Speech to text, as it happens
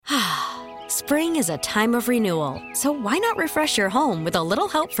Spring is a time of renewal, so why not refresh your home with a little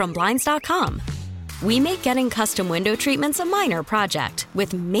help from Blinds.com? We make getting custom window treatments a minor project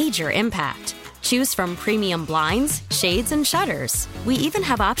with major impact. Choose from premium blinds, shades, and shutters. We even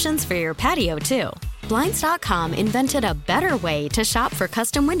have options for your patio, too. Blinds.com invented a better way to shop for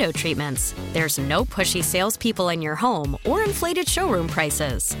custom window treatments. There's no pushy salespeople in your home or inflated showroom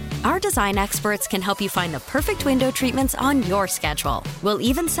prices. Our design experts can help you find the perfect window treatments on your schedule. We'll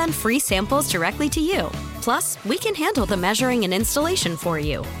even send free samples directly to you. Plus, we can handle the measuring and installation for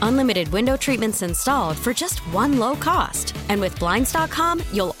you. Unlimited window treatments installed for just one low cost. And with Blinds.com,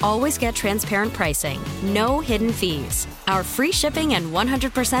 you'll always get transparent pricing. No hidden fees. Our free shipping and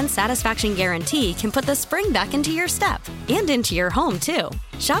 100% satisfaction guarantee can put the spring back into your step and into your home, too.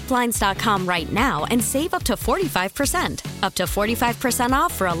 Shop Blinds.com right now and save up to 45%. Up to 45%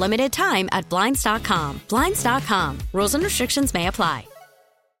 off for a limited time at Blinds.com. Blinds.com. Rules and restrictions may apply.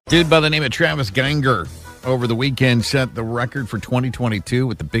 Dude by the name of Travis Ganger over the weekend set the record for 2022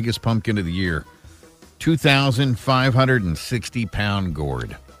 with the biggest pumpkin of the year. 2,560-pound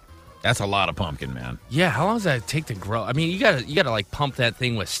gourd. That's a lot of pumpkin, man. Yeah, how long does that take to grow? I mean, you gotta like pump that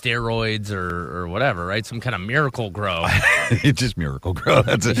thing with steroids or whatever, right? Some kind of miracle grow. It's just miracle grow.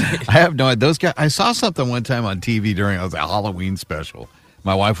 That's it. I have no idea. Those guys. I saw something one time on TV during a Halloween special.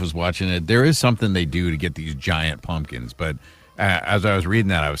 My wife was watching it. There is something they do to get these giant pumpkins, but as I was reading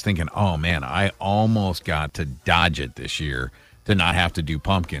that, I was thinking, oh man, I almost got to dodge it this year to not have to do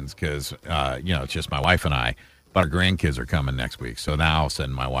pumpkins because it's just my wife and I. But our grandkids are coming next week. So now all of a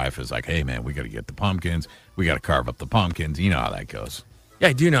sudden my wife is like, hey, man, we got to get the pumpkins. We got to carve up the pumpkins. You know how that goes. Yeah,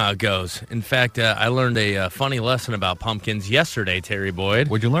 I do know how it goes. In fact, I learned a funny lesson about pumpkins yesterday, Terry Boyd.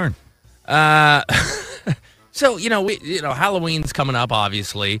 What'd you learn? So, Halloween's coming up,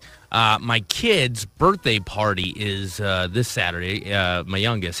 obviously. My kid's birthday party is this Saturday, my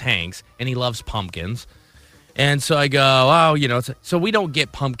youngest, Hank's, and he loves pumpkins. And so I go, so we don't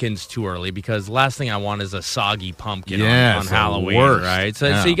get pumpkins too early because the last thing I want is a soggy pumpkin on Halloween, right?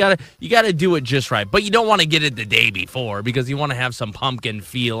 So you gotta do it just right, but you don't want to get it the day before because you want to have some pumpkin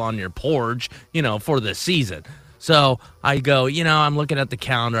feel on your porch, for the season. So I go, I'm looking at the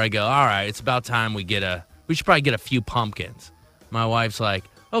calendar. I go, all right, it's about time we should probably get a few pumpkins. My wife's like,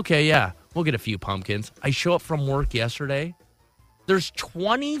 okay, yeah, we'll get a few pumpkins. I show up from work yesterday. There's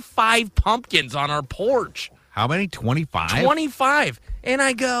 25 pumpkins on our porch. How many? 25? 25. And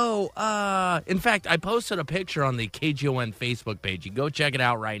I go, in fact, I posted a picture on the KGON Facebook page. You can go check it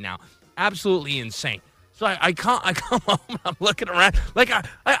out right now. Absolutely insane. So I come home and I'm looking around. Like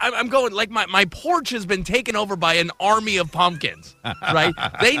I'm going, like my porch has been taken over by an army of pumpkins, right?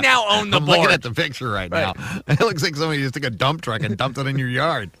 They now own the I'm porch. looking at the picture right now. It looks like somebody just took a dump truck and dumped it in your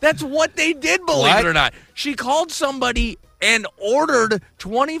yard. That's what they did, believe it or not. She called somebody and ordered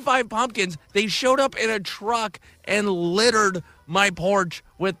 25 pumpkins. They showed up in a truck and littered my porch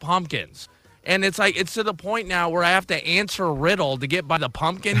with pumpkins. And it's to the point now where I have to answer a riddle to get by the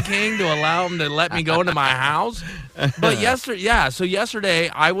Pumpkin King to allow him to let me go into my house. But yesterday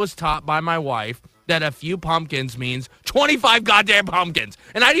I was taught by my wife that a few pumpkins means 25 goddamn pumpkins.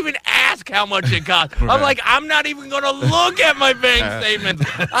 And I didn't even ask how much it cost. Right. I'm like, I'm not even going to look at my bank statement.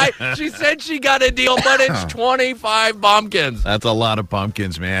 She said she got a deal, but it's 25 pumpkins. That's a lot of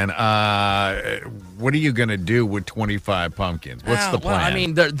pumpkins, man. What are you going to do with 25 pumpkins? What's the plan? Well, I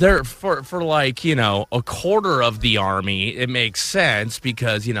mean, they're for like, a quarter of the army. It makes sense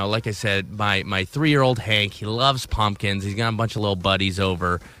because, like I said, my 3-year-old Hank, he loves pumpkins. He's got a bunch of little buddies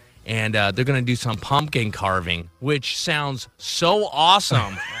over. And they're going to do some pumpkin carving, which sounds so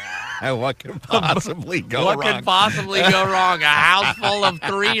awesome. What could possibly go wrong? What could possibly go wrong? A house full of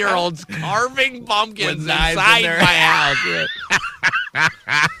 3-year-olds carving pumpkins inside my house.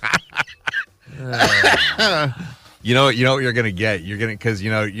 You know what you're going to get? You're going to, because,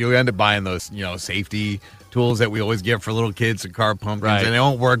 you end up buying those, safety tools that we always get for little kids to carve pumpkins, and they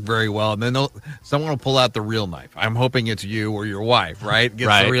won't work very well. And then someone will pull out the real knife. I'm hoping it's you or your wife, right?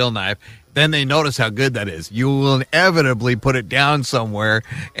 Gets the real knife. Then they notice how good that is. You will inevitably put it down somewhere,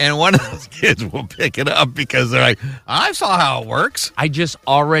 and one of those kids will pick it up because they're like, I saw how it works. I just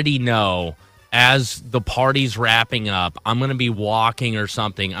already know as the party's wrapping up, I'm going to be walking or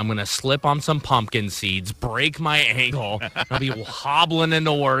something. I'm going to slip on some pumpkin seeds, break my ankle. I'll be hobbling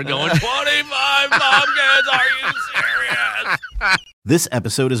into work going, 25 pumpkins, are you serious? This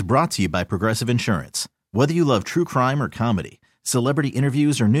episode is brought to you by Progressive Insurance. Whether you love true crime or comedy, celebrity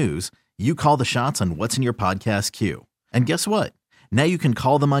interviews or news, you call the shots on what's in your podcast queue. And guess what? Now you can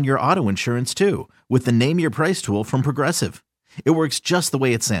call them on your auto insurance too with the Name Your Price tool from Progressive. It works just the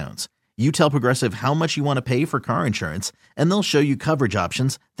way it sounds. You tell Progressive how much you want to pay for car insurance, and they'll show you coverage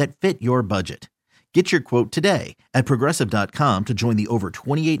options that fit your budget. Get your quote today at Progressive.com to join the over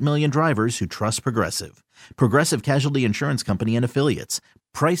 28 million drivers who trust Progressive. Progressive Casualty Insurance Company and Affiliates.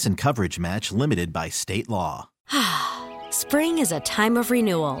 Price and coverage match limited by state law. Spring is a time of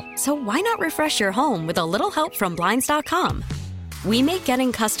renewal, so why not refresh your home with a little help from Blinds.com? We make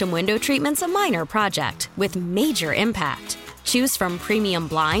getting custom window treatments a minor project with major impact. Choose from premium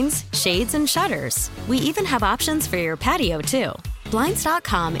blinds, shades, and shutters. We even have options for your patio, too.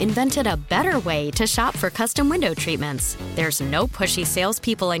 Blinds.com invented a better way to shop for custom window treatments. There's no pushy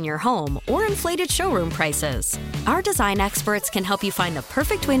salespeople in your home or inflated showroom prices. Our design experts can help you find the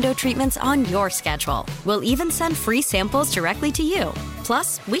perfect window treatments on your schedule. We'll even send free samples directly to you.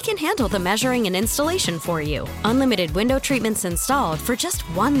 Plus, we can handle the measuring and installation for you. Unlimited window treatments installed for just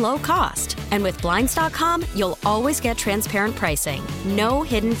one low cost. And with Blinds.com, you'll always get transparent pricing. No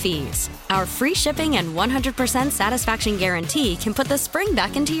hidden fees. Our free shipping and 100% satisfaction guarantee can put the spring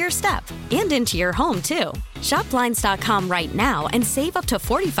back into your step and into your home, too. Shop Blinds.com right now and save up to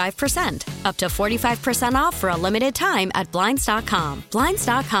 45%. Up to 45% off for a limited time at Blinds.com.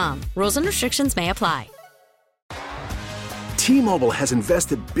 Blinds.com. Rules and restrictions may apply. T-Mobile has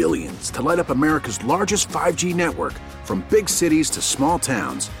invested billions to light up America's largest 5G network, from big cities to small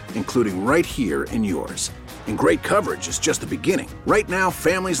towns, including right here in yours. And great coverage is just the beginning. Right now,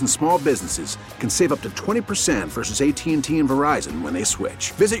 families and small businesses can save up to 20% versus AT&T and Verizon when they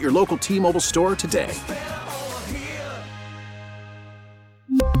switch. Visit your local T-Mobile store today.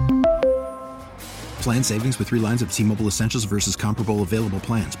 Plan savings with 3 lines of T-Mobile Essentials versus comparable available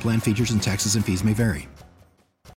plans. Plan features and taxes and fees may vary.